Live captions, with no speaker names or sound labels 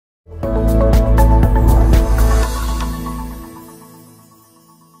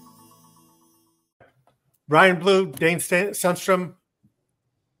Ryan Blue, Dain Sundstrom,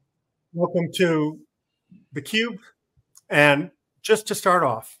 welcome to theCUBE. And just to start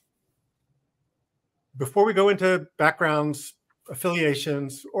off, before we go into backgrounds,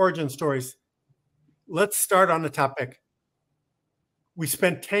 affiliations, origin stories, let's start on the topic. We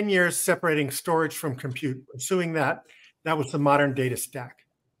spent 10 years separating storage from compute, pursuing that. That was the modern data stack.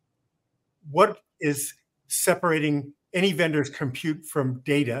 What is separating any vendor's compute from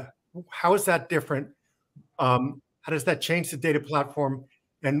data? How is that different? How does that change the data platform?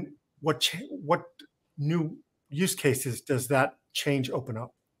 And what new use cases does that change open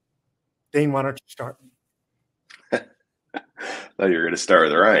up? Dain, why don't you start? I thought you were going to start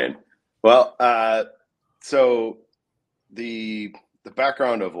with Ryan. Well, so the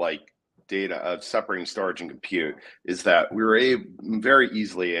background of data of separating storage and compute is that we were very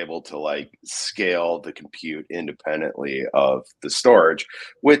easily able to scale the compute independently of the storage,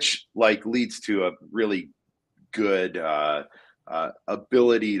 which leads to a really good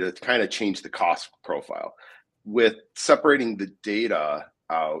ability to kind of change the cost profile. With separating the data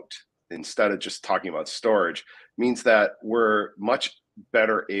out instead of just talking about storage means that we're much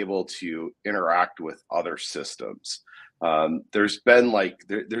better able to interact with other systems. There's been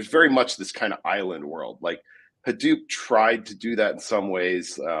there's very much this kind of island world. Hadoop tried to do that in some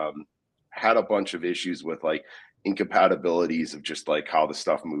ways, had a bunch of issues with incompatibilities of just how the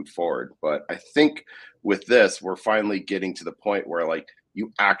stuff moved forward. But I think with this, we're finally getting to the point where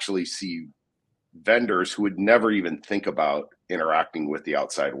you actually see vendors who would never even think about interacting with the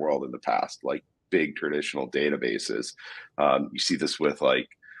outside world in the past, big traditional databases. You see this with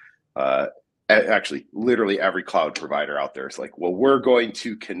actually literally every cloud provider out there is well, we're going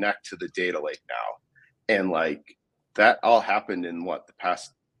to connect to the data lake now. And that all happened in what, the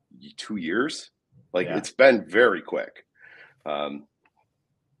past 2 years? Yeah. It's been very quick.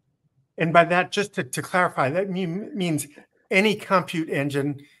 And by that, just to clarify, that means any compute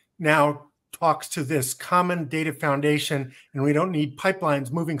engine now talks to this common data foundation, and we don't need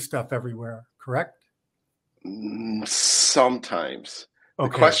pipelines moving stuff everywhere, correct? Sometimes. Okay.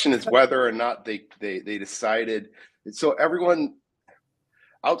 The question is whether or not they decided. So everyone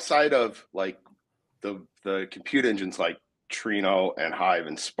outside of the compute engines like Trino and Hive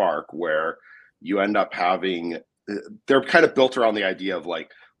and Spark, where you end up having, they're kind of built around the idea of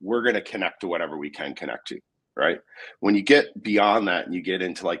we're going to connect to whatever we can connect to, right? When you get beyond that and you get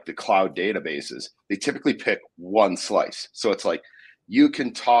into the cloud databases, they typically pick one slice. So it's you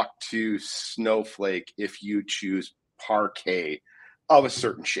can talk to Snowflake if you choose Parquet of a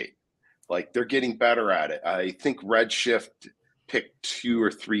certain shape. They're getting better at it. I think Redshift picked 2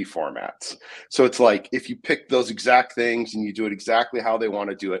 or 3 formats. So it's if you pick those exact things and you do it exactly how they want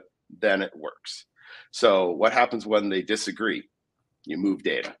to do it, then it works. So what happens when they disagree? You move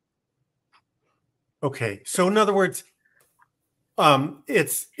data. Okay. So in other words,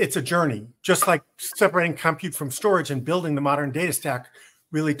 it's a journey, just like separating compute from storage and building the modern data stack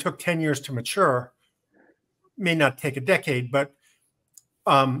really took 10 years to mature. May not take a decade, but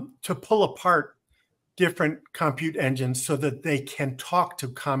to pull apart different compute engines so that they can talk to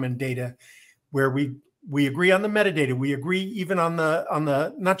common data, where we agree on the metadata, we agree even on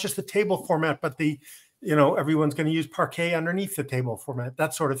the not just the table format, but everyone's going to use Parquet underneath the table format,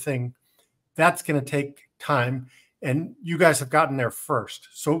 that sort of thing. That's going to take time, and you guys have gotten there first.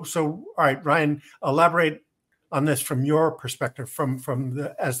 So all right, Ryan, elaborate on this from your perspective,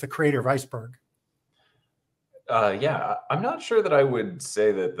 as the creator of Iceberg. Yeah, I'm not sure that I would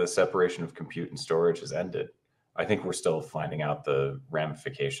say that the separation of compute and storage has ended. I think we're still finding out the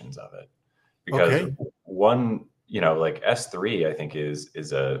ramifications of it. Because one, S3, I think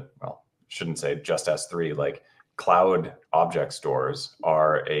is a, well, shouldn't say just S3, cloud object stores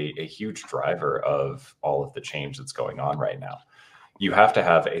are a huge driver of all of the change that's going on right now. You have to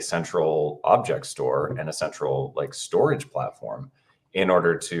have a central object store and a central storage platform in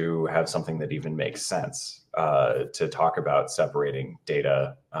order to have something that even makes sense to talk about separating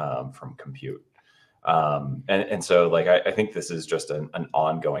data from compute. And so I think this is just an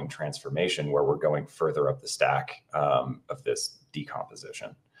ongoing transformation where we're going further up the stack of this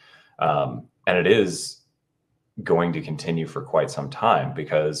decomposition. And it is going to continue for quite some time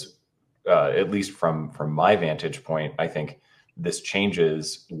because at least from my vantage point, I think this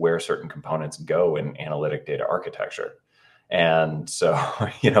changes where certain components go in analytic data architecture. And so,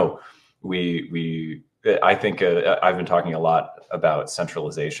 I think I've been talking a lot about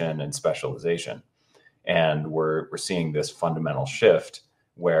centralization and specialization. And we're seeing this fundamental shift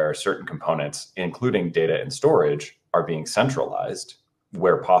where certain components, including data and storage, are being centralized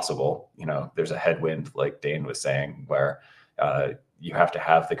where possible. There's a headwind, like Dain was saying, where you have to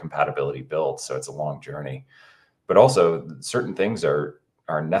have the compatibility built, so it's a long journey. But also, certain things are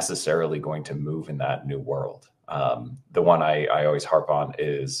necessarily going to move in that new world. The one I always harp on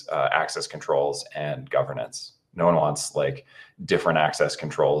is access controls and governance. No one wants like different access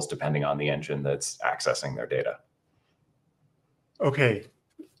controls depending on the engine that's accessing their data. Okay,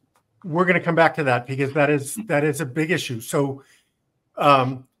 we're going to come back to that because that is a big issue. So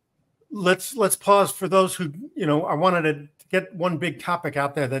let's pause for those who, you know, I wanted to get one big topic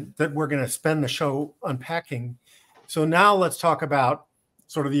out there that we're going to spend the show unpacking. So now let's talk about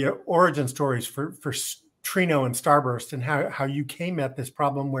sort of the origin stories for Trino and Starburst, and how you came at this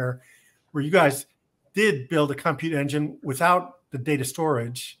problem where you guys did build a compute engine without the data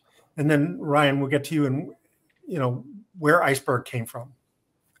storage. And then Ryan, we'll get to you and, you know, where Iceberg came from.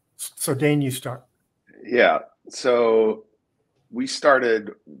 So Dain, you start. Yeah. So we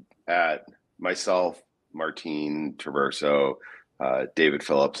started at myself, Martin Traverso, David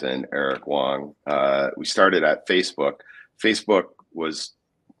Phillips, and Eric Wong. We started at Facebook. Facebook was,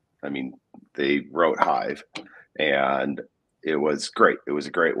 I mean, they wrote Hive, and it was great. It was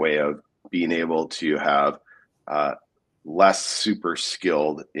a great way of being able to have less super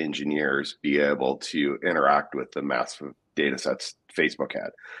skilled engineers be able to interact with the massive data sets Facebook had.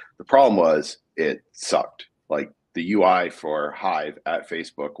 The problem was it sucked. Like the UI for Hive at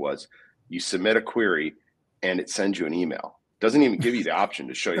Facebook was you submit a query and it sends you an email. Doesn't even give you the option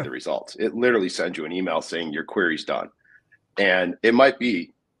to show you the results. It literally sends you an email saying your query's done. And it might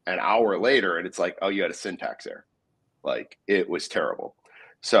be an hour later and it's like, oh, you had a syntax error. Like it was terrible.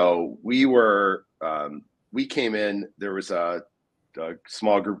 So we were, we came in, there was a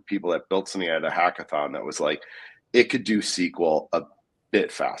small group of people that built something at a hackathon that was like, it could do SQL a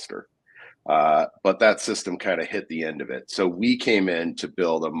bit faster. But that system kind of hit the end of it. So we came in to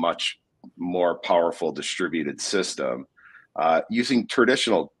build a much more powerful distributed system using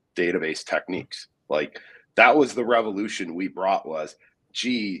traditional database techniques. Like that was the revolution we brought was,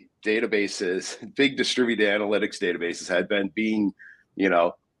 gee, databases, big distributed analytics databases had been being, you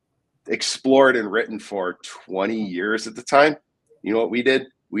know, explored and written for 20 years at the time. You know what we did?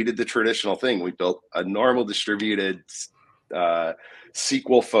 We did the traditional thing. We built a normal distributed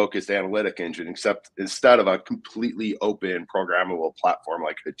SQL focused analytic engine, except instead of a completely open programmable platform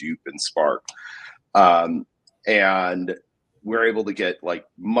like Hadoop and Spark. And we're able to get like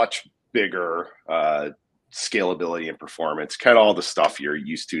much bigger scalability and performance, kind of all the stuff you're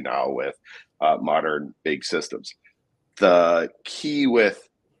used to now with modern big systems. The key with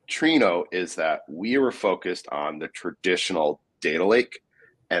Trino is that we were focused on the traditional data lake.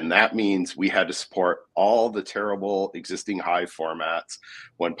 And that means we had to support all the terrible existing Hive formats.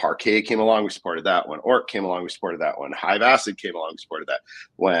 When Parquet came along, we supported that. When Orc came along, we supported that. When Hive Acid came along, we supported that.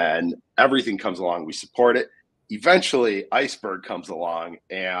 When everything comes along, we support it. Eventually, Iceberg comes along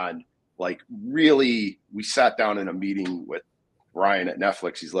and like really, we sat down in a meeting with Ryan at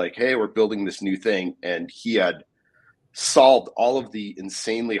Netflix. He's like, hey, we're building this new thing. And he had solved all of the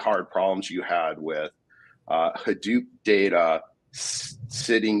insanely hard problems you had with Hadoop data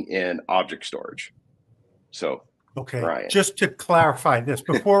sitting in object storage. So, okay, Ryan. Just to clarify this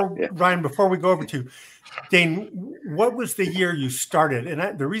before yeah. Ryan, before we go over to Dain, what was the year you started?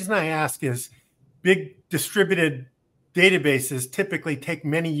 And the reason I ask is big distributed databases typically take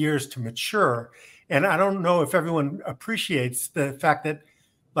many years to mature. And I don't know if everyone appreciates the fact that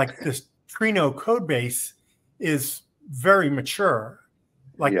like this Trino code base is very mature.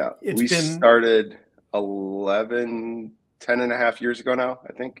 Like yeah, we started 10 and a half years ago now,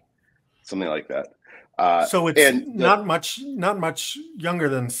 I think, something like that. So it's not much younger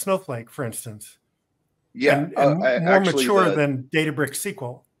than Snowflake, for instance. Yeah, and more mature than Databricks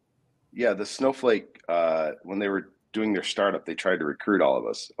SQL. Yeah, the Snowflake, when they were doing their startup, they tried to recruit all of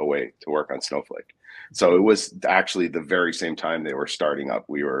us away to work on Snowflake. So it was actually the very same time they were starting up,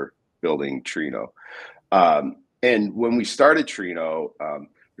 we were building Trino. And when we started Trino,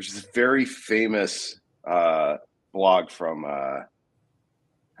 there's this very famous blog from,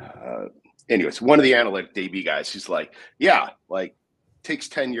 anyways, one of the analytic DB guys who's like, yeah, like takes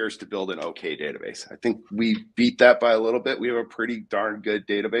 10 years to build an okay database. I think we beat that by a little bit. We have a pretty darn good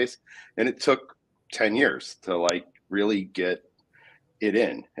database, and it took 10 years to like really get it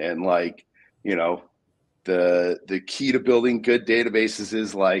in. And like, you know, the key to building good databases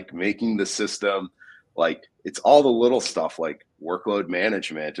is like making the system, like it's all the little stuff like workload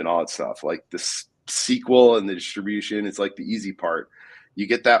management and all that stuff, like the SQL and the distribution. It's like the easy part. You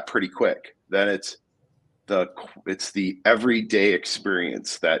get that pretty quick. Then it's the everyday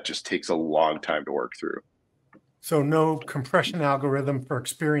experience that just takes a long time to work through. So no compression algorithm for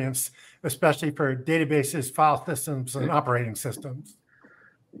experience, especially for databases, file systems, and operating systems.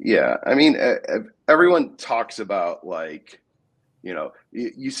 Yeah, I mean, everyone talks about like,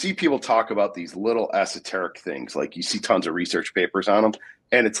 you see people talk about these little esoteric things, like you see tons of research papers on them,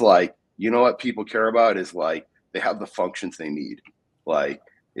 and it's like, what people care about is like they have the functions they need, like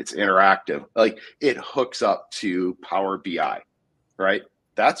it's interactive, like it hooks up to Power BI, right?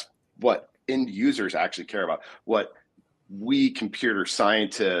 That's what end users actually care about. What we computer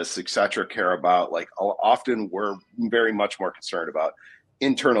scientists, etc., care about, like often we're very much more concerned about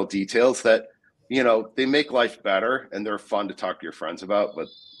internal details that they make life better and they're fun to talk to your friends about, but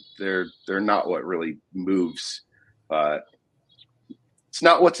they're not what really moves. It's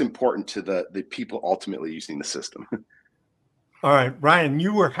not what's important to the people ultimately using the system. All right, Ryan,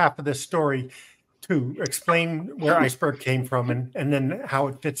 you were half of this story to explain where Iceberg came from and then how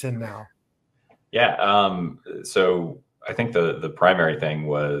it fits in now. Yeah. So I think the primary thing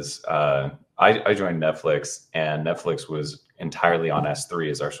was I joined Netflix, and Netflix was entirely on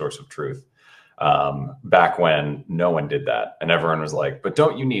S3 as our source of truth. Back when no one did that, and everyone was like, but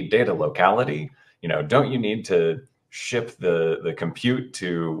don't you need data locality? Don't you need to ship the compute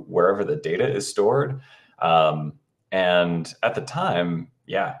to wherever the data is stored? And at the time,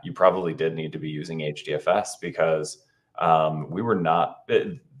 yeah, you probably did need to be using HDFS because we were not,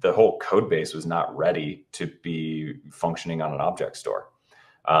 the whole code base was not ready to be functioning on an object store.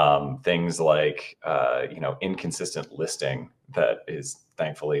 Things like, inconsistent listing that is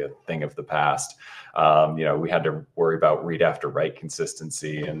thankfully a thing of the past. We had to worry about read after write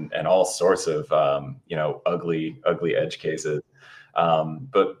consistency and all sorts of, ugly edge cases.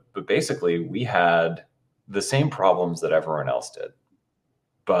 But basically we had the same problems that everyone else did,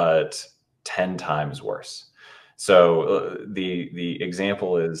 but 10 times worse. So the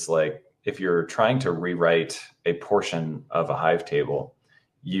example is like, if you're trying to rewrite a portion of a Hive table,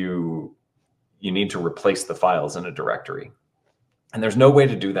 you need to replace the files in a directory. And there's no way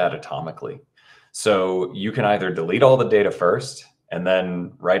to do that atomically. So you can either delete all the data first and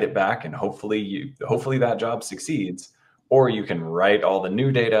then write it back, and hopefully that job succeeds, or you can write all the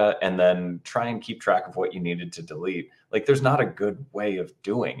new data and then try and keep track of what you needed to delete. Like, there's not a good way of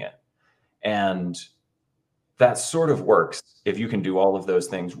doing it. And that sort of works if you can do all of those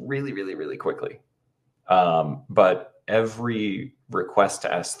things really, really, really quickly. But every request to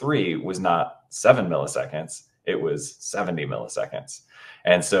S3 was not 7 milliseconds, it was 70 milliseconds.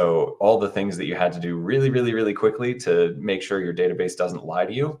 And so all the things that you had to do really, really, really quickly to make sure your database doesn't lie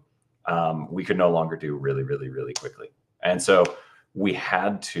to you, we could no longer do really, really, really quickly. And so we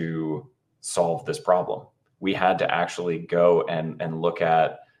had to solve this problem. We had to actually go and look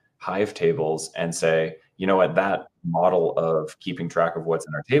at Hive tables and say, you know what, that model of keeping track of what's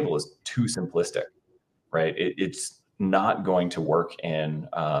in our table is too simplistic, right? It's not going to work in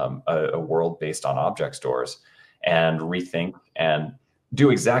a world based on object stores, and rethink and do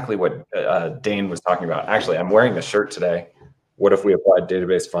exactly what Dain was talking about. Actually, I'm wearing the shirt today. What if we applied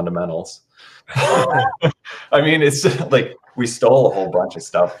database fundamentals? I mean, it's just like we stole a whole bunch of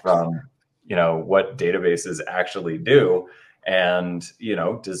stuff from, what databases actually do, and,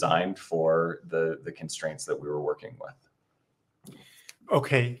 designed for the constraints that we were working with.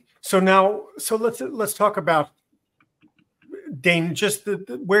 Okay, so let's talk about, Dain, just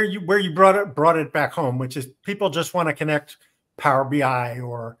where you brought it back home, which is people just want to connect Power BI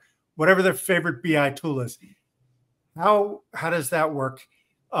or whatever their favorite BI tool is. How does that work?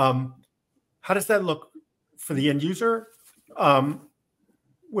 How does that look for the end user?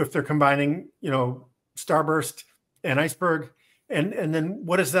 If they're combining, Starburst and Iceberg, and then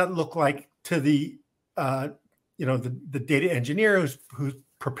what does that look like to the the data engineer who's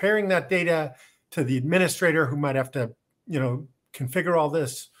preparing that data, to the administrator who might have to configure all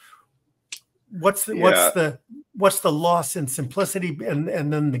this? What's the loss in simplicity and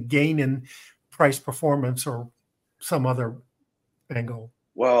then the gain in price performance or some other angle?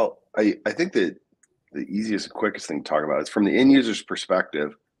 Well, I think that the easiest, quickest thing to talk about is from the end user's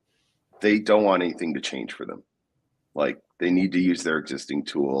perspective. They don't want anything to change for them. Like, they need to use their existing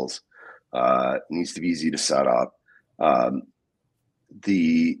tools. It needs to be easy to set up.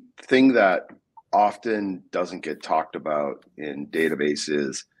 The thing that often doesn't get talked about in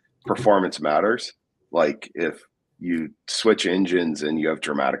databases, performance matters. Like, if you switch engines and you have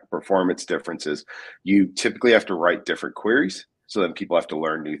dramatic performance differences, you typically have to write different queries. So then people have to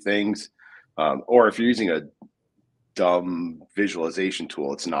learn new things. Or if you're using a dumb visualization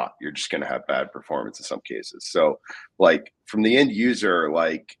tool, it's not, you're just going to have bad performance in some cases. So like, from the end user,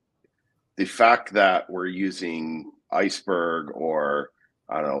 like, the fact that we're using Iceberg or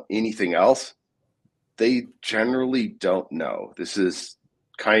I don't know anything else, they generally don't know. This is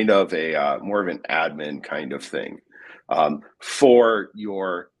kind of a more of an admin kind of thing for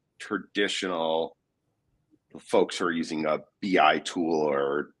your traditional folks who are using a BI tool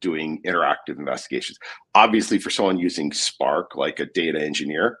or doing interactive investigations. Obviously, for someone using Spark, like a data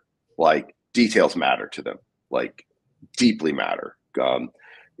engineer, like details matter to them, like deeply matter.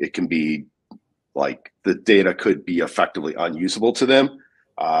 It can be like the data could be effectively unusable to them,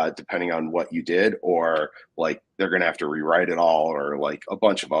 depending on what you did, or like they're going to have to rewrite it all, or like a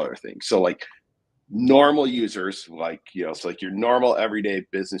bunch of other things. So like normal users, like, you know, it's like your normal everyday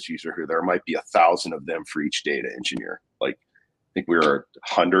business user who there might be 1,000 of them for each data engineer. Like I think we were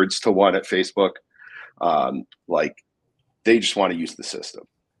hundreds to one at Facebook. Like they just want to use the system.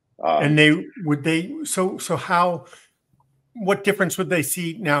 And what difference would they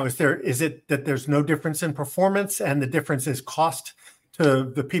see now? Is it that there's no difference in performance and the difference is cost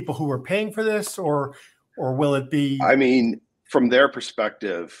to the people who are paying for this, or will it be? I mean, from their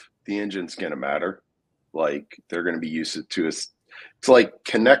perspective, the engine's going to matter. Like they're going to be used to it. It's like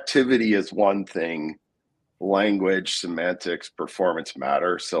connectivity is one thing, language, semantics, performance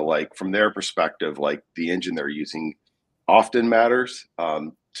matter. So like from their perspective, like the engine they're using often matters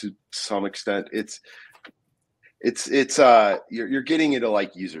to some extent. You're getting into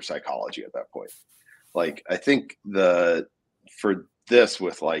like user psychology at that point. Like I think for this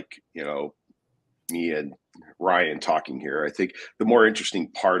with like, you know, me and Ryan talking here, I think the more interesting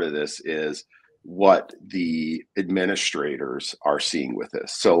part of this is what the administrators are seeing with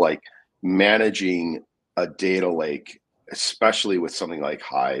this. So like managing a data lake, especially with something like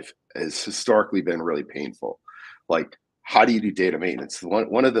Hive, has historically been really painful. Like how do you do data maintenance?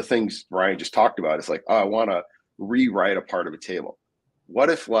 One of the things Ryan just talked about is like, oh, I want to rewrite a part of a table. What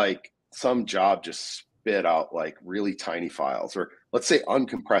if like some job just spit out like really tiny files, or let's say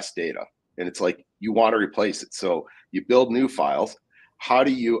uncompressed data, and it's like you want to replace it. So you build new files. How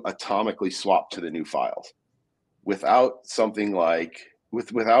do you atomically swap to the new files without something like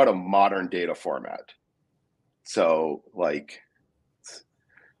without a modern data format? So like, it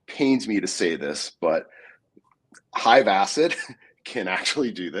pains me to say this, but Hive Acid can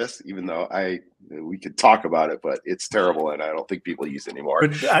actually do this, even though we could talk about it, but it's terrible and I don't think people use it anymore.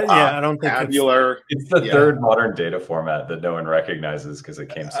 But I don't think Tabular. It's the third modern data format that no one recognizes because it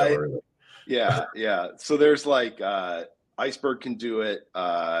came so early. Yeah. So there's like Iceberg can do it.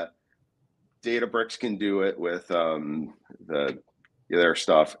 Databricks can do it with their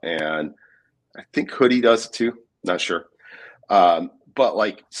stuff, and I think Hoodie does it too. Not sure. But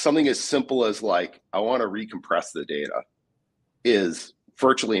like something as simple as like I want to recompress the data is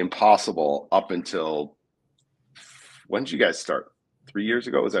virtually impossible up until when did you guys start? 3 years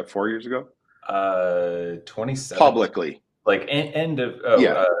ago? Was that 4 years ago? 27 publicly. Like end of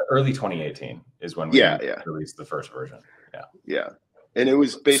early 2018 is when we released the first version. Yeah. And it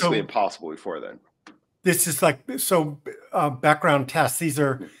was basically impossible before then. This is like, background tasks. These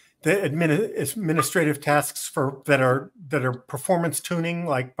are the administrative tasks that are performance tuning,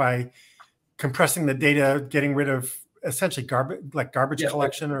 like by compressing the data, getting rid of essentially garbage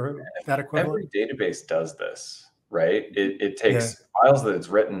collection or that equivalent. Every database does this, right? It takes files that it's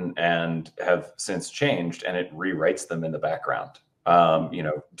written and have since changed, and it rewrites them in the background,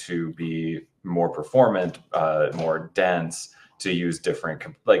 to be more performant, more dense, to use different,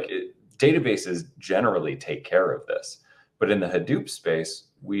 databases generally take care of this. But in the Hadoop space,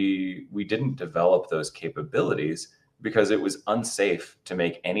 we didn't develop those capabilities because it was unsafe to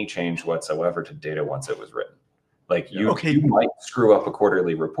make any change whatsoever to data once it was written. Like you might screw up a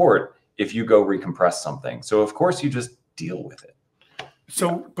quarterly report if you go recomppress something. So of course you just deal with it.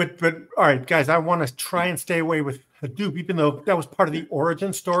 So, but all right, guys, I want to try and stay away with Hadoop, even though that was part of the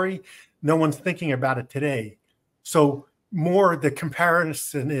origin story. No one's thinking about it today. So more the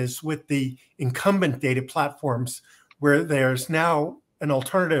comparison is with the incumbent data platforms where there's now an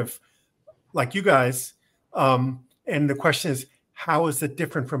alternative like you guys. And the question is, how is it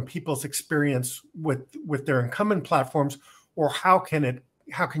different from people's experience with their incumbent platforms, or how can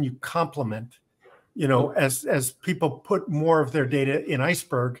you complement, as people put more of their data in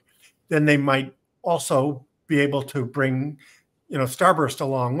Iceberg, then they might also be able to bring, Starburst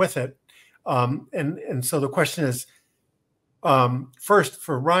along with it. And so the question is, first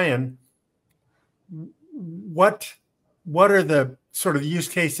for Ryan, what are the sort of use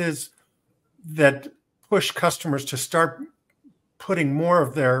cases that push customers to start putting more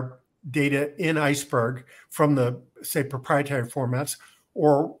of their data in Iceberg from the, say, proprietary formats,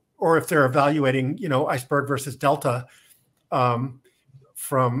 or if they're evaluating, Iceberg versus Delta from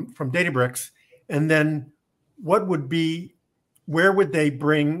Databricks, and then where would they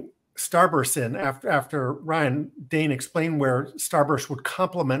bring Starburst in after Ryan. Dain explained where Starburst would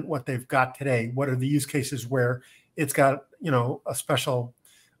complement what they've got today. What are the use cases where it's got, you know, a special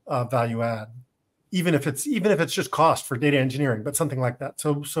value add, even if it's just cost for data engineering, but something like that.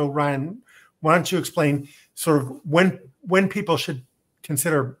 So Ryan, why don't you explain sort of when people should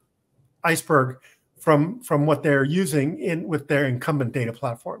consider Iceberg from what they're using with their incumbent data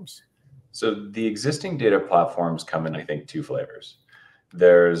platforms? So the existing data platforms come in, I think, two flavors.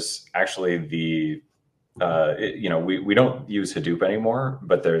 There's actually the, you know, we don't use Hadoop anymore,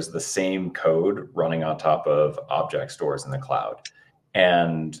 but there's the same code running on top of object stores in the cloud.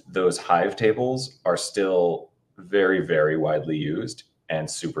 And those Hive tables are still very, very widely used and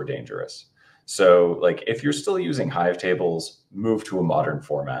super dangerous. So like, if you're still using Hive tables, move to a modern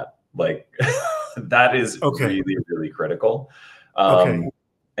format. Like that is really, really critical. And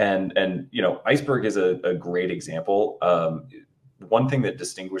you know, Iceberg is a great example. One thing that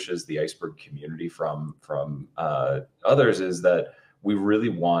distinguishes the Iceberg community from others is that we really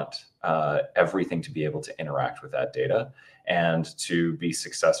want everything to be able to interact with that data and to be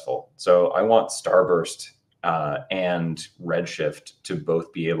successful. So I want Starburst and Redshift to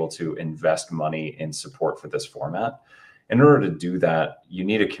both be able to invest money in support for this format. In order to do that, you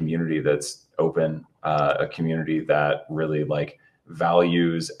need a community that's open, a community that really like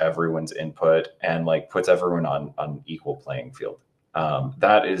values everyone's input and like puts everyone on equal playing field.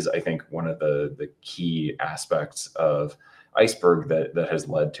 That is, I think, one of the key aspects of Iceberg that has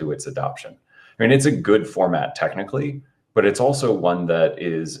led to its adoption. I mean, it's a good format technically, but it's also one that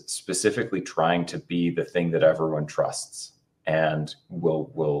is specifically trying to be the thing that everyone trusts and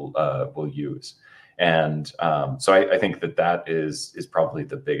will use. And so I think that is probably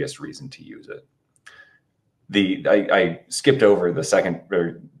the biggest reason to use it. I skipped over the second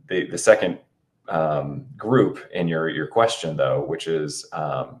group in your question though, which is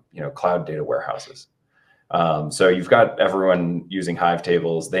you know, cloud data warehouses. So you've got everyone using Hive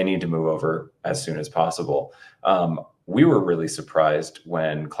tables. They need to move over as soon as possible. We were really surprised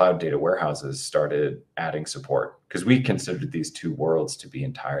when cloud data warehouses started adding support, because we considered these two worlds to be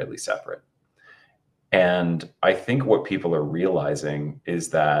entirely separate. And I think what people are realizing is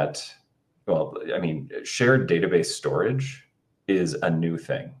that, well, I mean, shared database storage is a new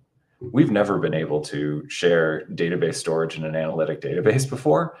thing. We've never been able to share database storage in an analytic database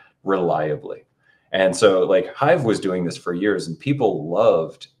before reliably. And so like Hive was doing this for years, and people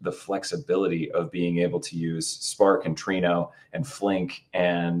loved the flexibility of being able to use Spark and Trino and Flink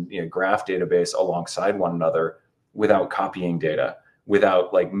and, you know, Graph database alongside one another without copying data,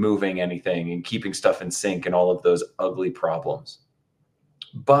 without like moving anything and keeping stuff in sync and all of those ugly problems.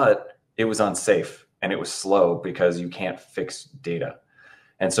 But it was unsafe and it was slow because you can't fix data.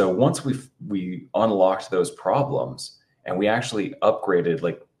 And so once we unlocked those problems and we actually upgraded,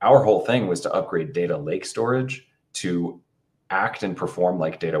 like our whole thing was to upgrade data lake storage to act and perform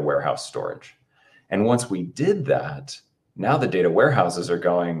like data warehouse storage. And once we did that, now the data warehouses are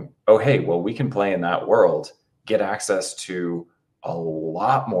going, oh, hey, well, we can play in that world, get access to a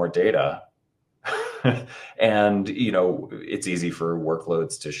lot more data. And, you know, it's easy for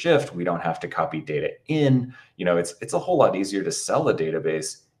workloads to shift. We don't have to copy data in. You know, it's a whole lot easier to sell a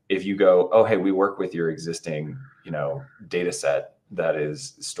database if you go, oh, hey, we work with your existing, you know, data set that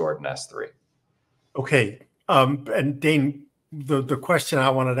is stored in S3. Okay. And Dain, the question I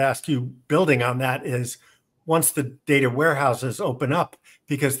wanted to ask you, building on that, is once the data warehouses open up,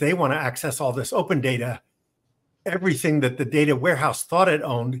 because they want to access all this open data, everything that the data warehouse thought it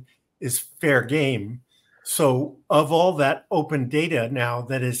owned is fair game. So of all that open data now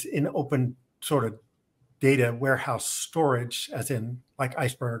that is in open sort of data warehouse storage, as in like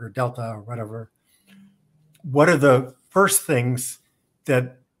Iceberg or Delta or whatever, what are the first things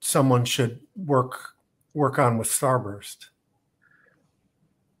that someone should work on with Starburst?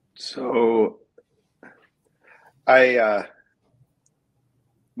 So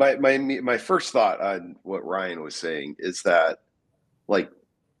my first thought on what Ryan was saying is that, like,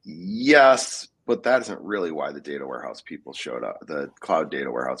 yes, but that isn't really why the data warehouse people showed up. The cloud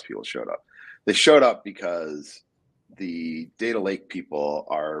data warehouse people showed up. They showed up because the data lake people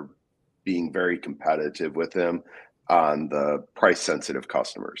are being very competitive with them on the price sensitive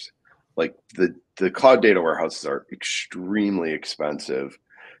customers. Like the cloud data warehouses are extremely expensive,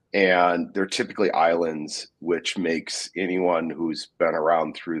 and they're typically islands, which makes anyone who's been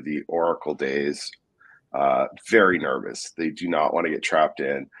around through the Oracle days very nervous. They do not want to get trapped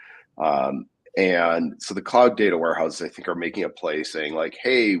in. And so the cloud data warehouses, I think, are making a play saying like,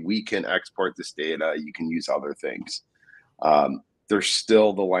 hey, we can export this data. You can use other things. There's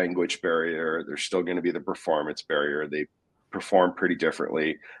still the language barrier. There's still going to be the performance barrier. They perform pretty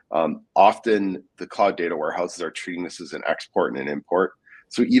differently. Often the cloud data warehouses are treating this as an export and an import.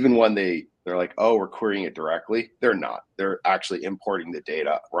 So even when they're like, oh, we're querying it directly, they're not. They're actually importing the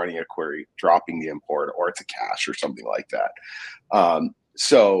data, running a query, dropping the import, or it's a cache or something like that.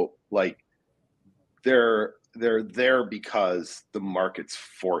 So like they're there because the market's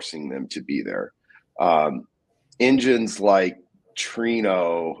forcing them to be there. Engines like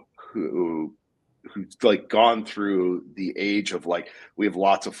Trino, who's like gone through the age of like, we have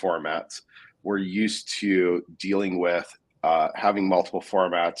lots of formats. We're used to dealing with having multiple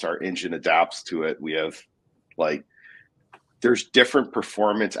formats. Our engine adapts to it. We have like, there's different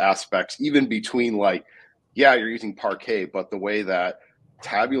performance aspects, even between like, yeah, you're using Parquet, but the way that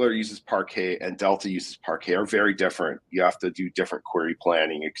Tabular uses Parquet and Delta uses Parquet are very different. You have to do different query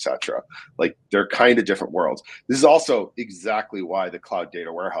planning, etc. Like they're kind of different worlds. This is also exactly why the cloud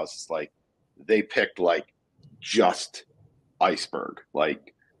data warehouse is like, they picked like just Iceberg.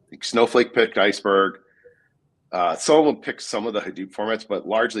 Like Snowflake picked Iceberg. Some of them picked some of the Hadoop formats, but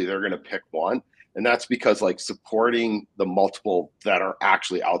largely they're going to pick one. And that's because like supporting the multiple that are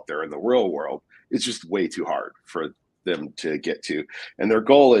actually out there in the real world is just way too hard for them to get to. And their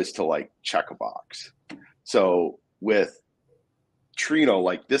goal is to like check a box. So with Trino,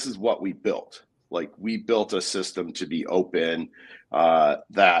 like this is what we built. Like we built a system to be open,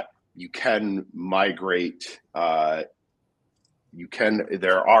 that you can migrate. There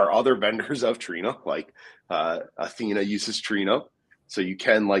are other vendors of Trino, like Athena uses Trino. So you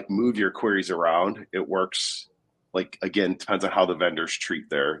can like move your queries around. It works like, again, depends on how the vendors treat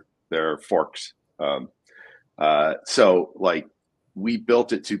their forks. So like we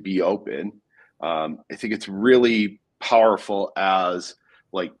built it to be open. I think it's really powerful as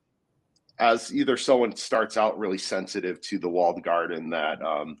either someone starts out really sensitive to the walled garden that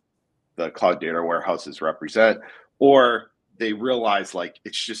the cloud data warehouses represent, or they realize like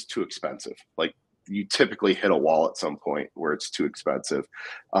it's just too expensive. Like you typically hit a wall at some point where it's too expensive,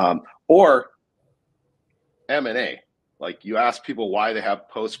 or M&A. Like you ask people why they have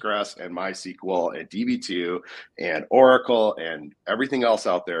Postgres and MySQL and DB2 and Oracle and everything else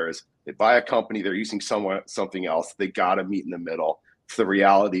out there is they buy a company, they're using something else, they got to meet in the middle. It's the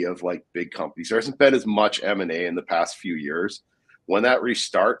reality of like big companies. There hasn't been as much M&A in the past few years. When that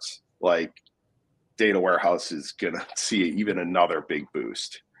restarts, like data warehouse is going to see even another big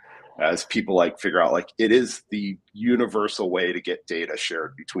boost as people like figure out like it is the universal way to get data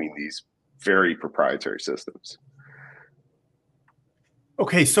shared between these very proprietary systems.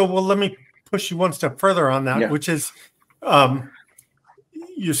 Okay, so well, let me push you one step further on that, which is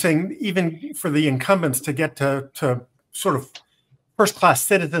you're saying even for the incumbents to get to sort of first-class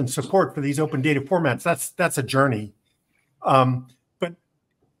citizen support for these open data formats, that's a journey.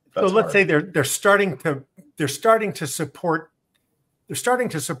 But so let's say they're starting to support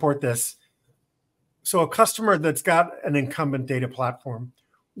this. So a customer that's got an incumbent data platform,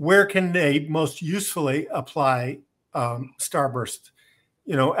 where can they most usefully apply Starburst,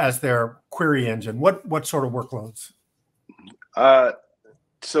 as their query engine? What sort of workloads?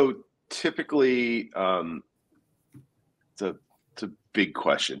 So typically, it's a big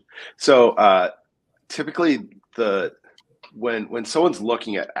question. So typically, when someone's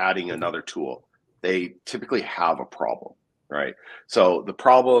looking at adding another tool, they typically have a problem, right? So the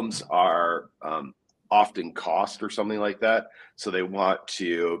problems are often cost or something like that. So they want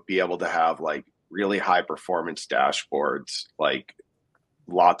to be able to have like really high performance dashboards, like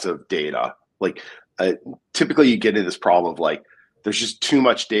lots of data. Like typically you get into this problem of like, there's just too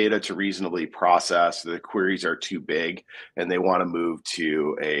much data to reasonably process. The queries are too big and they want to move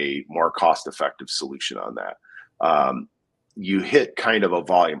to a more cost-effective solution on that. You hit kind of a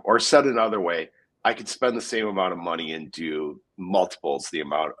volume, or said another way, I could spend the same amount of money and do multiples the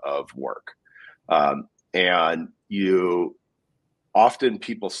amount of work. And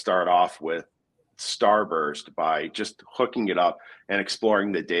people start off with Starburst by just hooking it up and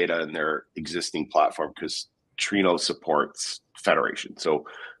exploring the data in their existing platform, because Trino supports federation. So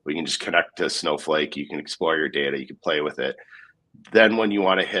we can just connect to Snowflake, you can explore your data, you can play with it. Then when you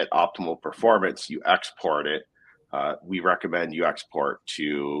want to hit optimal performance, you export it. We recommend you export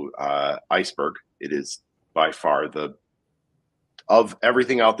to Iceberg. It is by far of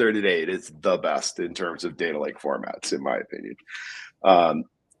everything out there today, it is the best in terms of data lake formats, in my opinion.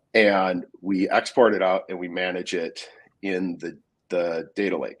 And we export it out and we manage it in the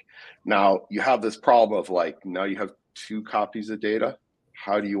data lake. Now you have this problem of like, now you have 2 copies of data.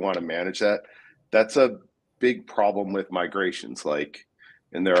 How do you want to manage that? That's a big problem with migrations. Like,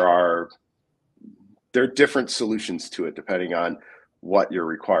 and there are different solutions to it depending on what your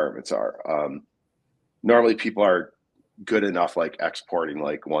requirements are. Normally people are good enough, like exporting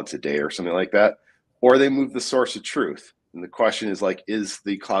like once a day or something like that, or they move the source of truth. And the question is like, is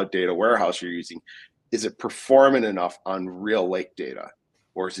the cloud data warehouse you're using, is it performant enough on real lake data,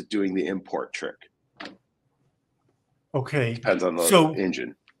 or is it doing the import trick? Okay. Depends on the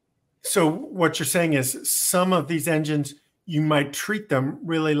engine. So what you're saying is some of these engines, you might treat them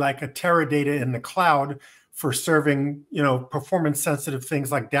really like a Teradata in the cloud for serving, performance sensitive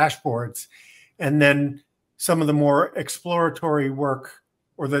things like dashboards. And then some of the more exploratory work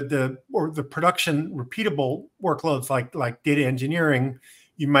or the production repeatable workloads like data engineering,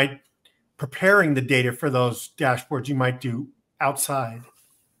 you might preparing the data for those dashboards you might do outside.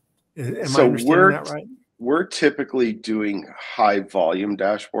 Am I understanding that right? We're typically doing high volume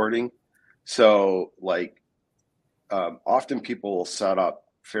dashboarding. So like often people will set up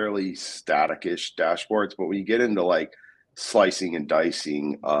fairly static-ish dashboards, but when you get into like slicing and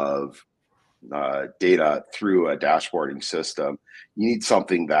dicing of data through a dashboarding system, you need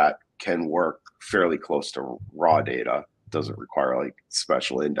something that can work fairly close to raw data. Doesn't require like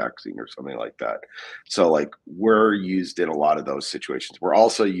special indexing or something like that. So like we're used in a lot of those situations. We're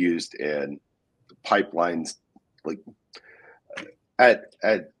also used in pipelines, like to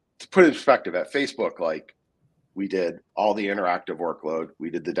put it in perspective, at Facebook, like we did all the interactive workload, we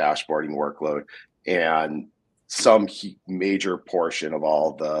did the dashboarding workload, and some major portion of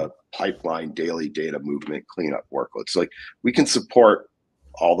all the pipeline daily data movement cleanup workloads. So like we can support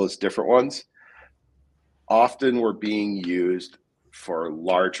all those different ones. Often we're being used for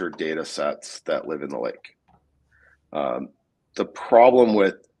larger data sets that live in the lake. The problem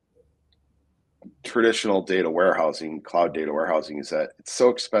with traditional data warehousing, cloud data warehousing, is that it's so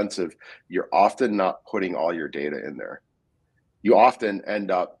expensive. You're often not putting all your data in there. You often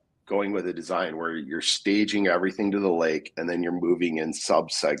end up going with a design where you're staging everything to the lake and then you're moving in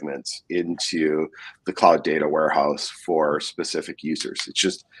sub-segments into the cloud data warehouse for specific users. It's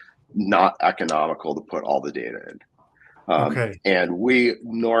just not economical to put all the data in. Okay. And we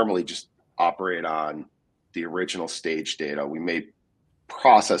normally just operate on the original stage data. We may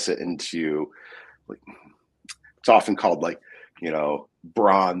process it into, like, it's often called like,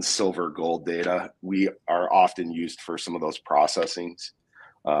 bronze, silver, gold data. We are often used for some of those processings.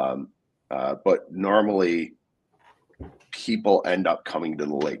 But normally people end up coming to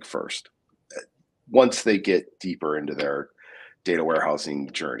the lake first once they get deeper into their data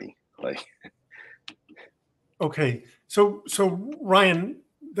warehousing journey. Like, okay, so Ryan,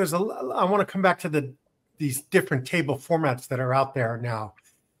 I want to come back to these different table formats that are out there now,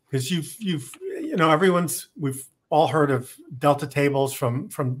 because we've all heard of Delta tables from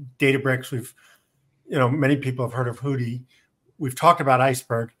Databricks. Many people have heard of Hudi. We've talked about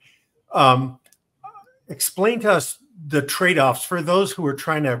Iceberg. Explain to us the trade-offs for those who are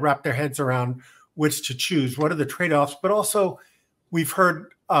trying to wrap their heads around which to choose. What are the trade-offs? But also, we've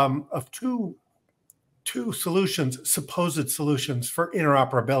heard of two supposed solutions for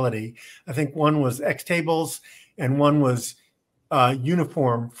interoperability. I think one was Xtables and one was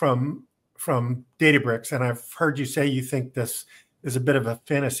Uniform from Databricks. And I've heard you say you think this is a bit of a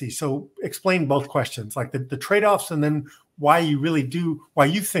fantasy. So explain both questions, like the trade-offs, and then why you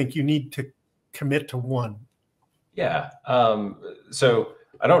think you need to commit to one. Yeah. So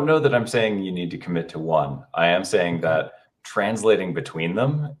I don't know that I'm saying you need to commit to one. I am saying that translating between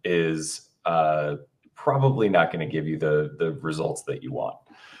them is probably not going to give you the results that you want.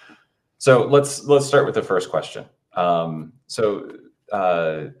 So let's start with the first question.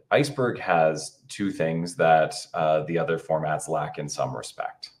 Iceberg has two things that the other formats lack in some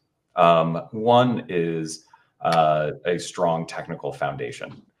respect. One is a strong technical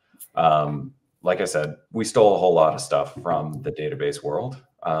foundation. Like I said, we stole a whole lot of stuff from the database world.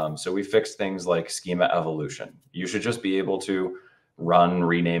 So we fixed things like schema evolution. You should just be able to run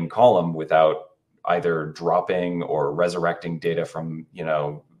rename column without either dropping or resurrecting data from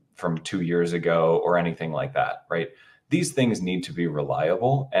 2 years ago or anything like that, right? These things need to be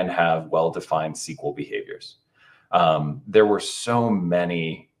reliable and have well-defined SQL behaviors. There were so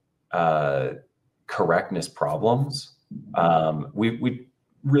many correctness problems. We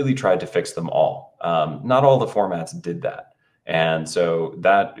really tried to fix them all. Not all the formats did that. And so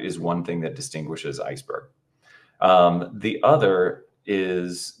that is one thing that distinguishes Iceberg. The other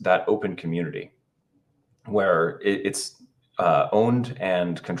is that open community, where it's owned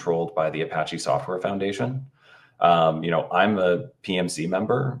and controlled by the Apache Software Foundation. I'm a PMC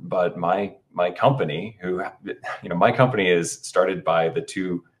member, but my company, my company is started by the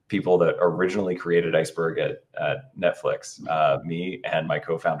two people that originally created Iceberg at Netflix, me and my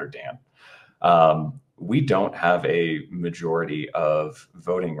co-founder, Dan. We don't have a majority of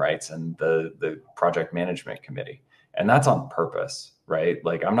voting rights in the project management committee. And that's on purpose, right?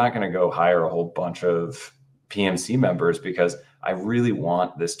 Like, I'm not going to go hire a whole bunch of PMC members because I really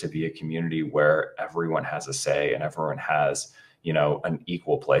want this to be a community where everyone has a say and everyone has, you know, an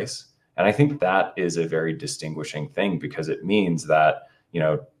equal place. And I think that is a very distinguishing thing, because it means that, you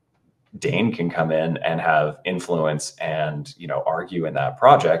know, Dain can come in and have influence and, you know, argue in that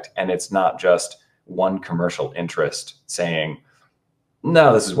project. And it's not just one commercial interest saying,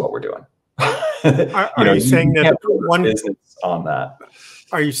 no, this is what we're doing. Are you saying that one business on that?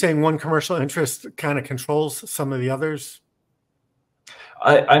 Are you saying one commercial interest kind of controls some of the others?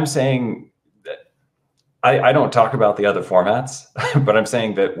 I'm saying that I don't talk about the other formats, but I'm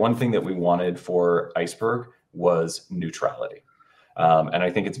saying that one thing that we wanted for Iceberg was neutrality. And I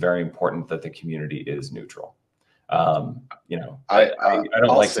think it's very important that the community is neutral. You know, I don't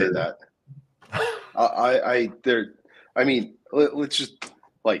I'll like say that. I mean, let's just,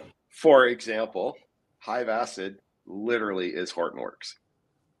 like, for example, Hive Acid literally is Hortonworks.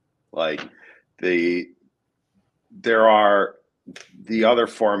 Like, there are the other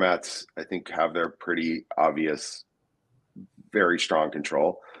formats, I think, have their pretty obvious, very strong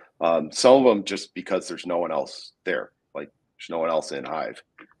control. Some of them just because there's no one else there. Like, there's no one else in Hive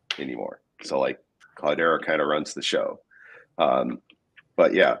anymore. So, like, Cloudera kind of runs the show.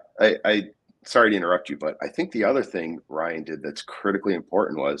 But yeah, I sorry to interrupt you, but I think the other thing Ryan did that's critically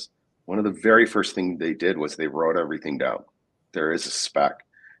important was one of the very first things they did was they wrote everything down. There is a spec.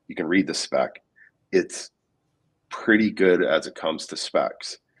 You can read the spec. It's pretty good as it comes to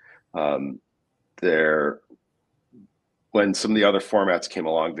specs. When some of the other formats came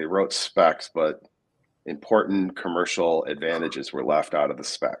along, they wrote specs, but important commercial advantages were left out of the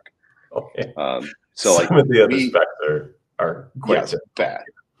spec. Okay. So, like, some of the other specs are quite bad.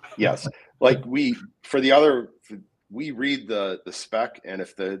 Yes. Like, we read the spec, and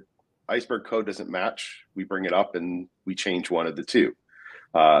if the Iceberg code doesn't match, we bring it up and we change one of the two.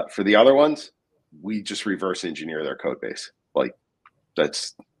 For the other ones, we just reverse engineer their code base. Like,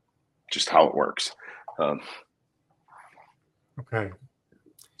 that's just how it works. Okay.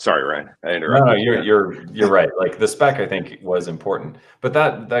 Sorry, Ryan, I interrupted. No, you're right. Like, the spec, I think, was important, but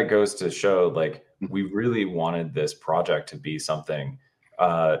that goes to show, like, we really wanted this project to be something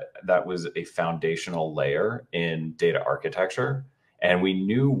that was a foundational layer in data architecture. And we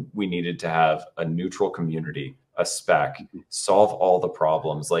knew we needed to have a neutral community, a spec, solve all the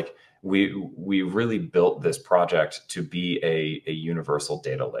problems. Like, we really built this project to be a universal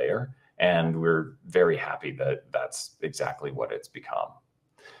data layer. And we're very happy that that's exactly what it's become.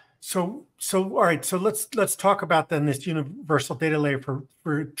 So all right. So let's talk about then this universal data layer for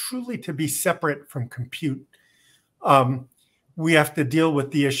it truly to be separate from compute. We have to deal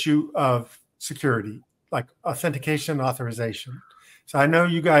with the issue of security, like authentication, authorization. So I know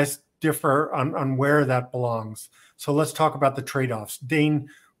you guys differ on where that belongs. So let's talk about the trade-offs. Dain,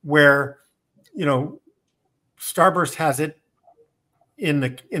 where, you know, Starburst has it in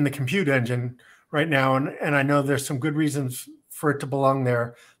the compute engine right now, and I know there's some good reasons for it to belong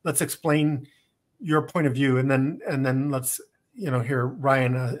there. Let's explain your point of view, and then let's, you know, hear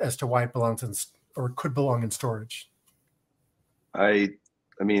Ryan as to why it belongs in, or could belong in, storage. I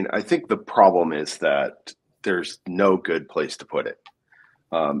mean, I think the problem is that there's no good place to put it.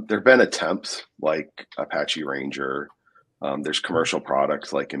 There have been attempts like Apache Ranger. There's commercial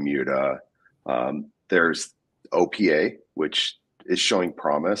products like Immuta. There's OPA, which is showing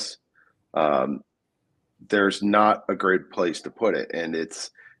promise. There's not a great place to put it. And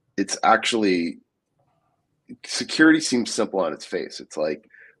it's actually, security seems simple on its face. It's like,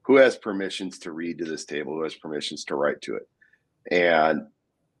 who has permissions to read to this table? Who has permissions to write to it? And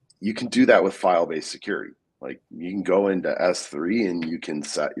you can do that with file-based security. Like, you can go into S3 and you can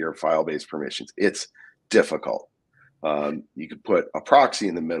set your file-based permissions. It's difficult. You could put a proxy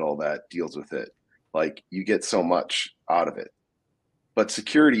in the middle that deals with it. Like, you get so much out of it. But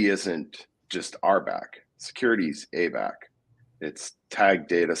security isn't just RBAC. Security's ABAC. It's tagged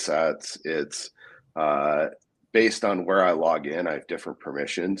data sets. It's based on where I log in, I have different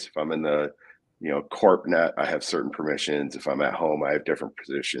permissions. If I'm in the, you know, corp net, I have certain permissions. If I'm at home, I have different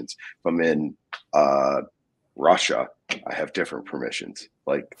positions. If I'm in Russia, I have different permissions.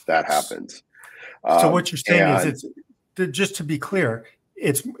 Like, that happens. So what you're saying is, it's, just to be clear,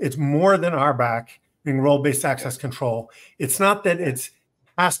 it's more than RBAC, being role-based access control. It's not that it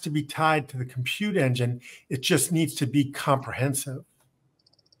has to be tied to the compute engine. It just needs to be comprehensive.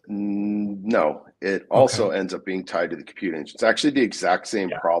 No, it also ends up being tied to the compute engine. It's actually the exact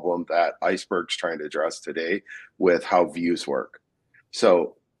same problem that Iceberg's trying to address today with how views work.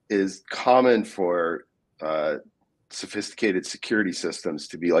 So it is common for sophisticated security systems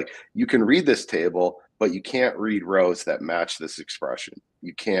to be like, you can read this table, but you can't read rows that match this expression.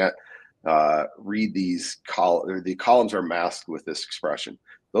 You can't read these the columns are masked with this expression.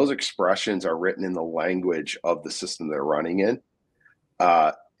 Those expressions are written in the language of the system they're running in,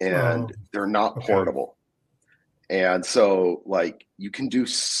 and they're not portable. And so, like, you can do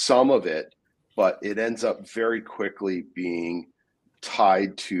some of it, but it ends up very quickly being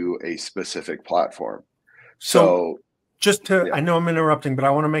tied to a specific platform. So just to, I know I'm interrupting, but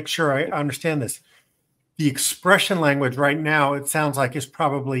I want to make sure I understand this. The expression language right now, it sounds like, is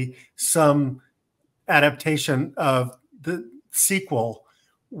probably some adaptation of the SQL,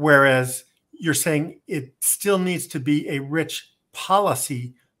 whereas you're saying it still needs to be a rich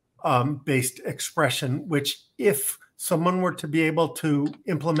policy based expression, which if someone were to be able to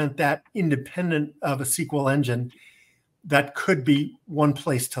implement that independent of a SQL engine, that could be one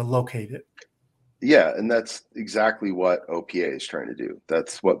place to locate it. Yeah, and that's exactly what OPA is trying to do.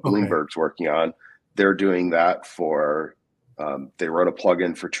 That's what Bloomberg's working on. They're doing that for, they wrote a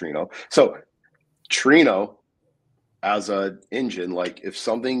plugin for Trino. So Trino as an engine, like if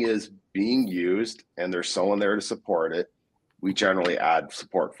something is being used and there's someone there to support it, we generally add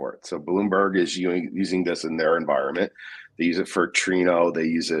support for it. So Bloomberg is using this in their environment. They use it for Trino. They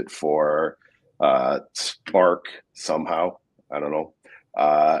use it for Spark somehow. I don't know.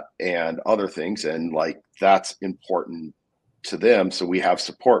 And other things. And like, that's important to them. So we have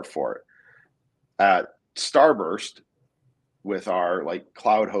support for it. At Starburst, with our like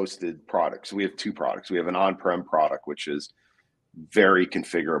cloud hosted products, we have two products. We have an on-prem product, which is very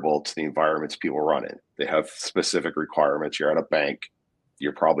configurable to the environments people run in. They have specific requirements. You're at a bank,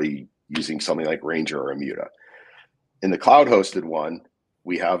 you're probably using something like Ranger or Immuta. In the cloud hosted one,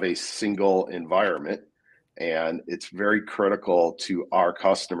 we have a single environment, and it's very critical to our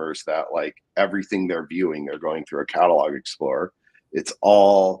customers that like everything they're viewing, they're going through a catalog explorer. It's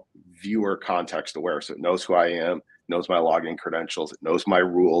all viewer context aware. So it knows who I am, knows my login credentials, it knows my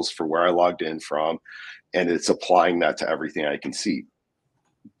rules for where I logged in from, and it's applying that to everything I can see.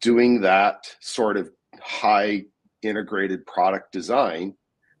 Doing that sort of high integrated product design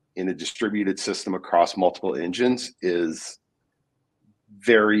in a distributed system across multiple engines is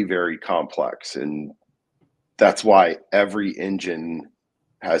very, very complex. And that's why every engine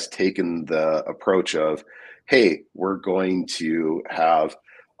has taken the approach of, hey, we're going to have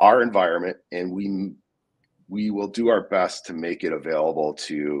our environment and we will do our best to make it available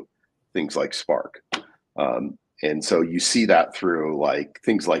to things like Spark. And so you see that through like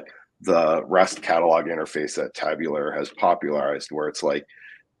things like the REST catalog interface that Tabular has popularized, where it's like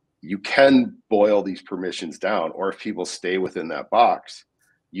you can boil these permissions down, or if people stay within that box,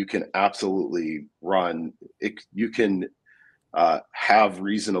 you can absolutely run it. You can have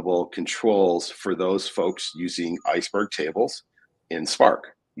reasonable controls for those folks using Iceberg tables in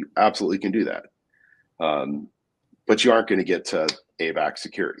Spark. You absolutely can do that. But you aren't going to get to ABAC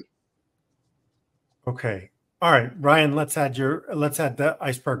security. Okay. All right, Ryan, let's add the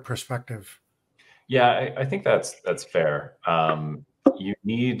Iceberg perspective. Yeah, I think that's fair. You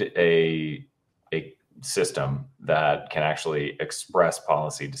need a system that can actually express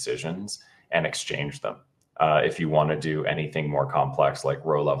policy decisions and exchange them if you want to do anything more complex like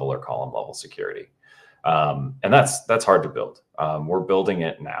row level or column level security. And that's hard to build. We're building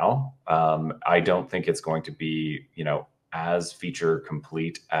it now. I don't think it's going to be, as feature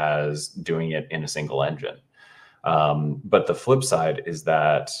complete as doing it in a single engine. But the flip side is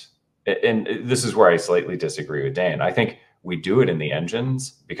that, and this is where I slightly disagree with Dain. I think we do it in the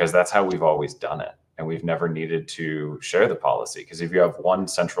engines because that's how we've always done it. And we've never needed to share the policy, because if you have one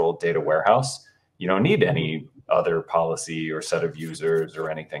central data warehouse, you don't need any other policy or set of users or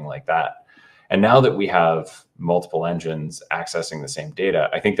anything like that. And now that we have multiple engines accessing the same data,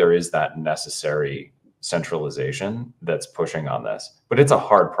 I think there is that necessary centralization that's pushing on this. But it's a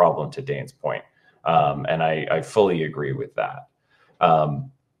hard problem, to Dain's point. And I fully agree with that.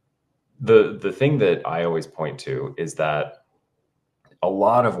 The thing that I always point to is that a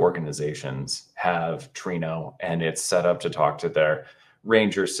lot of organizations have Trino, and it's set up to talk to their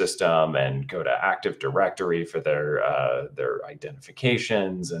Ranger system and go to Active Directory for their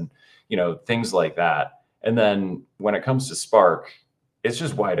identifications and things like that. And then when it comes to Spark, it's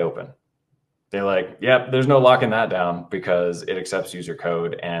just wide open. They're like, yep, there's no locking that down because it accepts user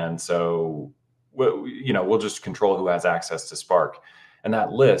code, and so we'll just control who has access to Spark. And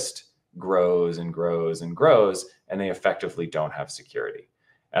that list grows and grows and grows, and they effectively don't have security.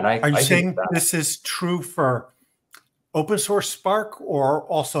 And are you saying this is true for open source Spark or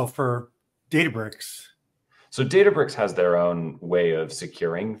also for Databricks? So Databricks has their own way of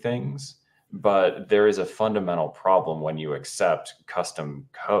securing things, but there is a fundamental problem when you accept custom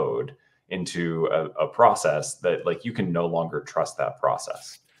code into a process that like you can no longer trust that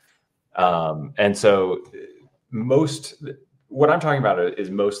process. And so what I'm talking about is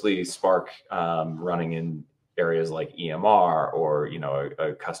mostly Spark running in areas like EMR, or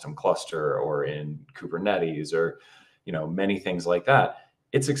a custom cluster, or in Kubernetes, or many things like that.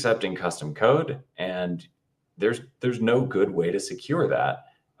 It's accepting custom code, and there's no good way to secure that.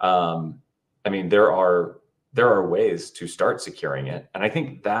 I mean, there are ways to start securing it, and I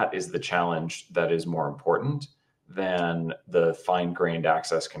think that is the challenge that is more important than the fine-grained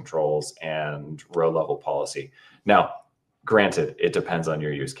access controls and row-level policy. Now, granted, it depends on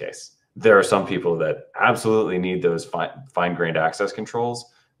your use case. There are some people that absolutely need those fine-grained access controls,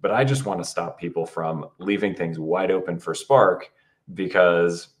 but I just want to stop people from leaving things wide open for Spark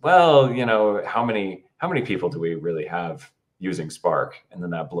because, well, how many people do we really have using Spark? And then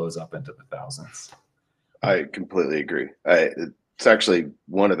that blows up into the thousands. I completely agree. It's actually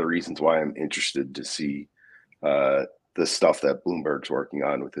one of the reasons why I'm interested to see the stuff that Bloomberg's working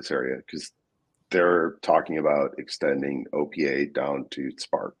on with this area, because they're talking about extending OPA down to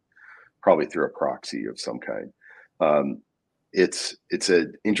Spark, probably through a proxy of some kind. It's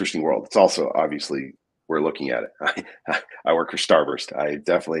an interesting world. It's also, obviously, we're looking at it. I work for Starburst. I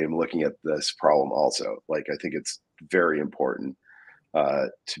definitely am looking at this problem also. Like, I think it's very important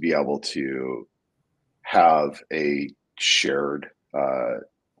to be able to have a shared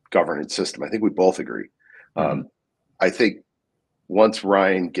governance system. I think we both agree. I think once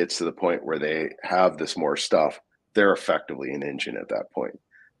Ryan gets to the point where they have this more stuff, they're effectively an engine at that point.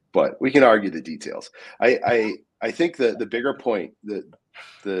 But we can argue the details. I think that the bigger point,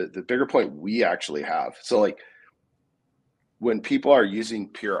 the bigger point we actually have. So like when people are using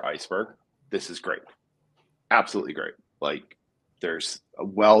pure Iceberg, this is great. Absolutely great. Like there's a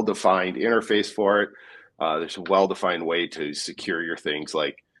well-defined interface for it. There's a well-defined way to secure your things.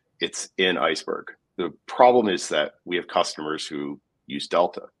 Like it's in Iceberg. The problem is that we have customers who use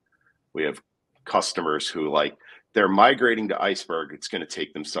Delta. We have customers who they're migrating to Iceberg. It's going to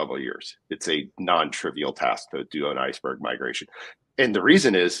take them several years. It's a non-trivial task to do an Iceberg migration. And the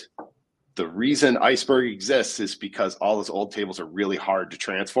reason Iceberg exists is because all those old tables are really hard to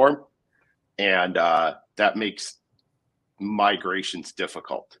transform. And that makes migrations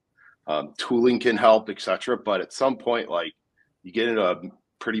difficult. Tooling can help, etc. But at some point, you get into a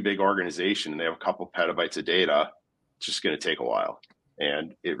pretty big organization and they have a couple petabytes of data, it's just going to take a while.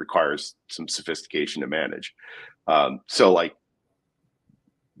 And it requires some sophistication to manage. So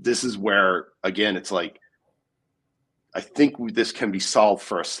this is where, again, it's I think this can be solved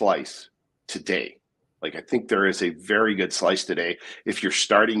for a slice today. I think there is a very good slice today. If you're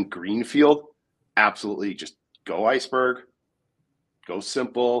starting greenfield, absolutely just go Iceberg, go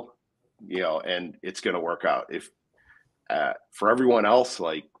simple, and it's going to work out. If for everyone else,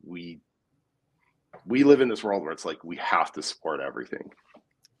 we live in this world where it's we have to support everything.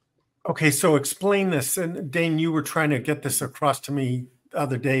 Okay, so explain this. And Dain, you were trying to get this across to me the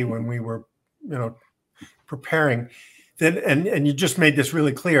other day when we were, preparing. And you just made this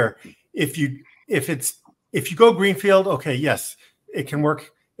really clear. If you go greenfield, okay, yes, it can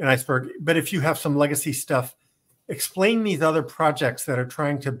work in Iceberg. But if you have some legacy stuff, explain these other projects that are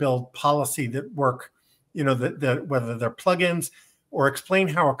trying to build policy that work, that whether they're plugins, or explain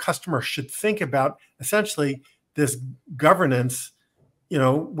how a customer should think about essentially this governance,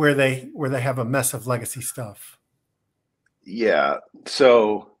 where they have a mess of legacy stuff. Yeah.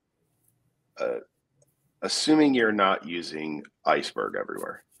 So assuming you're not using Iceberg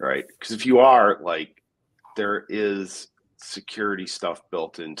everywhere, right? Because if you are, there is security stuff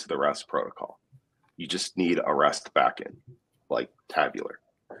built into the REST protocol. You just need a REST backend, like Tabular.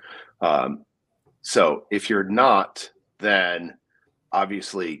 So if you're not, then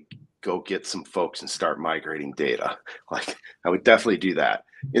obviously go get some folks and start migrating data. I would definitely do that.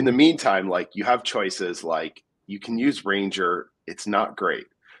 In the meantime, you have choices, you can use Ranger. It's not great.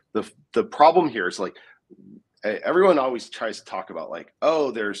 The problem here is everyone always tries to talk about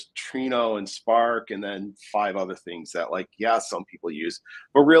oh, there's Trino and Spark and then 5 other things that yeah, some people use,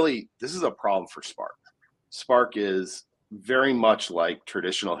 but really this is a problem for Spark. Spark is very much like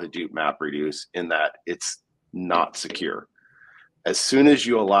traditional Hadoop MapReduce in that it's not secure. As soon as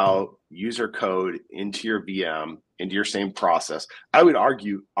you allow user code into your VM, into your same process, I would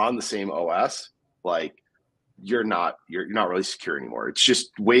argue on the same OS, you're not really secure anymore. It's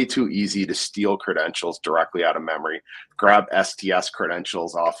just way too easy to steal credentials directly out of memory, grab STS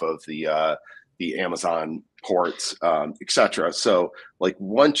credentials off of the Amazon ports, etc. So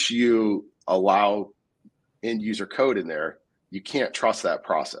once you allow end user code in there, you can't trust that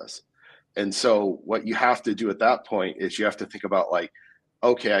process. And so what you have to do at that point is you have to think about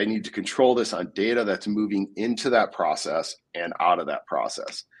okay, I need to control this on data that's moving into that process and out of that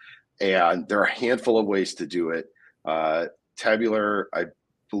process. And there are a handful of ways to do it. Tabular, I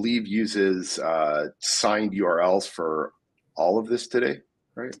believe, uses signed URLs for all of this today,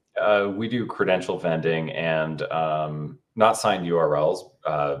 right? We do credential vending and not signed URLs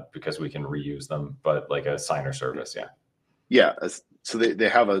because we can reuse them, but like a signer service, yeah. Yeah, so they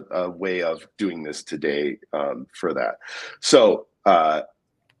have a way of doing this today for that. So,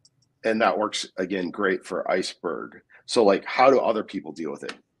 and that works, again, great for Iceberg. So like, how do other people deal with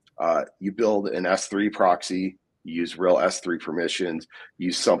it? You build an S3 proxy, you use real S3 permissions,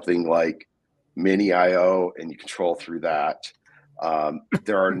 use something like mini IO, and you control through that.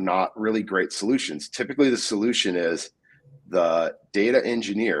 There are not really great solutions. Typically, the solution is the data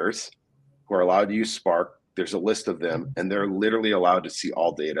engineers who are allowed to use Spark. There's a list of them, and they're literally allowed to see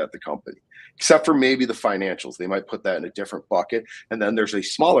all data at the company, except for maybe the financials. They might put that in a different bucket. And then there's a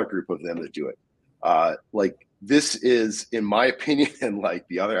smaller group of them that do it. Like, this is, in my opinion, and like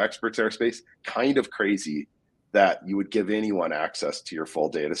the other experts in our space, kind of crazy that you would give anyone access to your full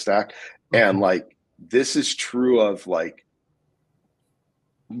data stack. Okay. And like, this is true of like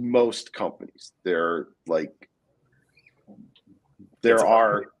most companies. They're like, there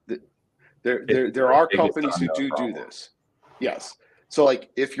are companies who do this. Yes. So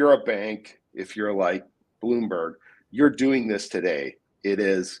like, if you're a bank, if you're like Bloomberg, you're doing this today. It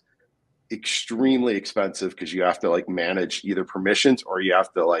is extremely expensive because you have to like manage either permissions or you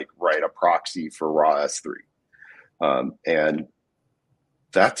have to like write a proxy for raw S3. And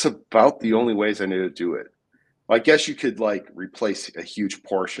that's about the only ways I know to do it. I guess you could like replace a huge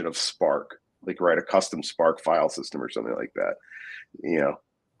portion of Spark, like write a custom Spark file system or something like that. You know,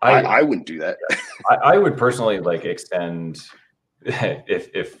 I wouldn't do that. I would personally like extend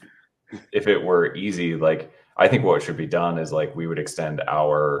if it were easy. Like, I think what should be done is like we would extend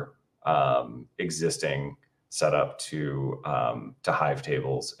our existing setup to Hive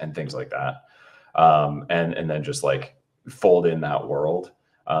tables and things like that, and then just like fold in that world.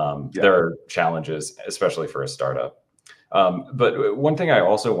 There are challenges, especially for a startup. But one thing I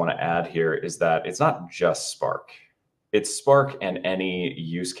also want to add here is that it's not just Spark. It's Spark and any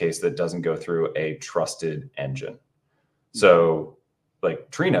use case that doesn't go through a trusted engine. So like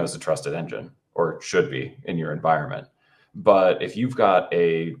Trino is a trusted engine, or should be in your environment. But if you've got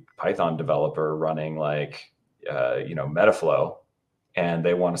a Python developer running like, Metaflow, and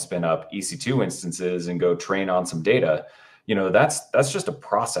they want to spin up EC2 instances and go train on some data, that's just a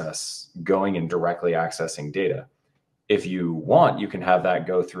process going and directly accessing data. If you want, you can have that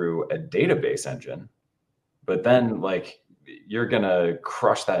go through a database engine, but then like you're gonna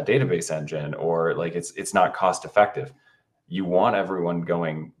crush that database engine, or like it's not cost effective. You want everyone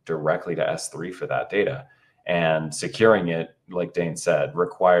going directly to S3 for that data, and securing it, like Dain said,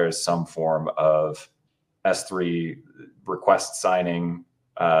 requires some form of S3 request signing,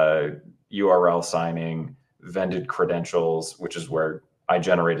 URL signing, vended credentials, which is where I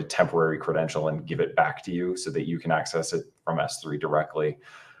generate a temporary credential and give it back to you so that you can access it from S3 directly,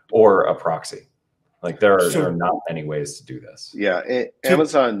 or a proxy. Like there are not many ways to do this. Yeah,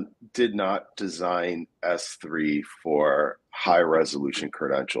 Amazon did not design S3 for high resolution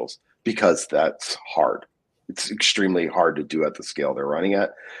credentials because that's hard. It's extremely hard to do at the scale they're running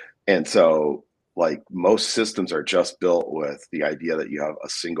at. And so like most systems are just built with the idea that you have a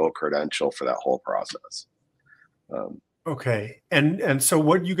single credential for that whole process. Okay. And so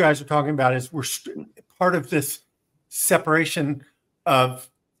what you guys are talking about is we're part of this separation of,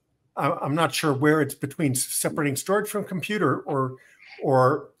 I'm not sure where it's between separating storage from computer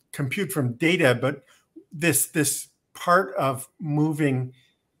or compute from data, but this part of moving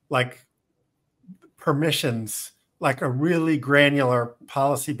like permissions, like a really granular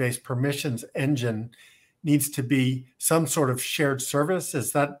policy-based permissions engine needs to be some sort of shared service.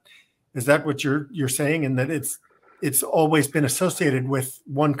 Is that what you're saying? And that it's always been associated with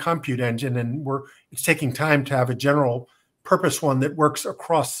one compute engine, and it's taking time to have a general purpose one that works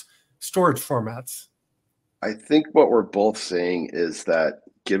across storage formats? I think what we're both saying is that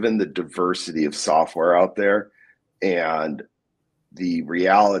given the diversity of software out there and the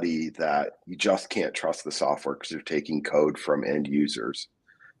reality that you just can't trust the software because you're taking code from end users,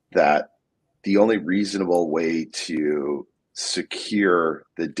 that the only reasonable way to secure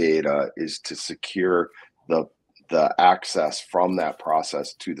the data is to secure the access from that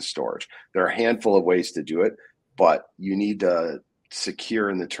process to the storage. There are a handful of ways to do it, but you need to secure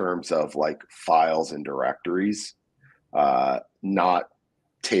in the terms of like files and directories, not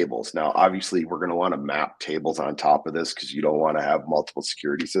tables. Now, obviously, we're going to want to map tables on top of this because you don't want to have multiple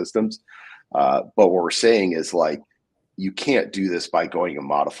security systems. But what we're saying is like, you can't do this by going and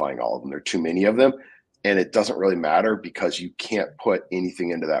modifying all of them. There are too many of them. And it doesn't really matter because you can't put anything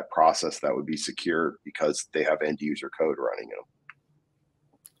into that process that would be secure because they have end user code running in them.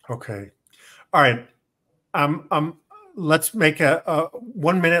 Okay. All right. Let's make a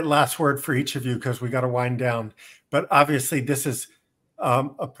 1 minute last word for each of you because we got to wind down. But obviously this is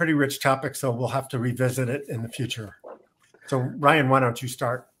a pretty rich topic, so we'll have to revisit it in the future. So Ryan, why don't you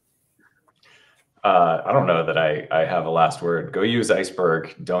start? I don't know that I have a last word. Go use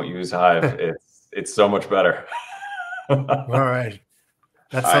Iceberg. Don't use Hive. It's so much better. All right.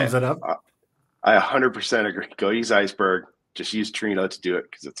 That sums it up. I 100% agree. Go use Iceberg. Just use Trino to do it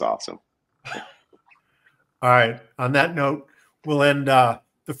because it's awesome. All right. On that note, we'll end the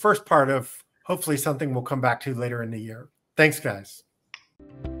first part of hopefully something we'll come back to later in the year. Thanks, guys.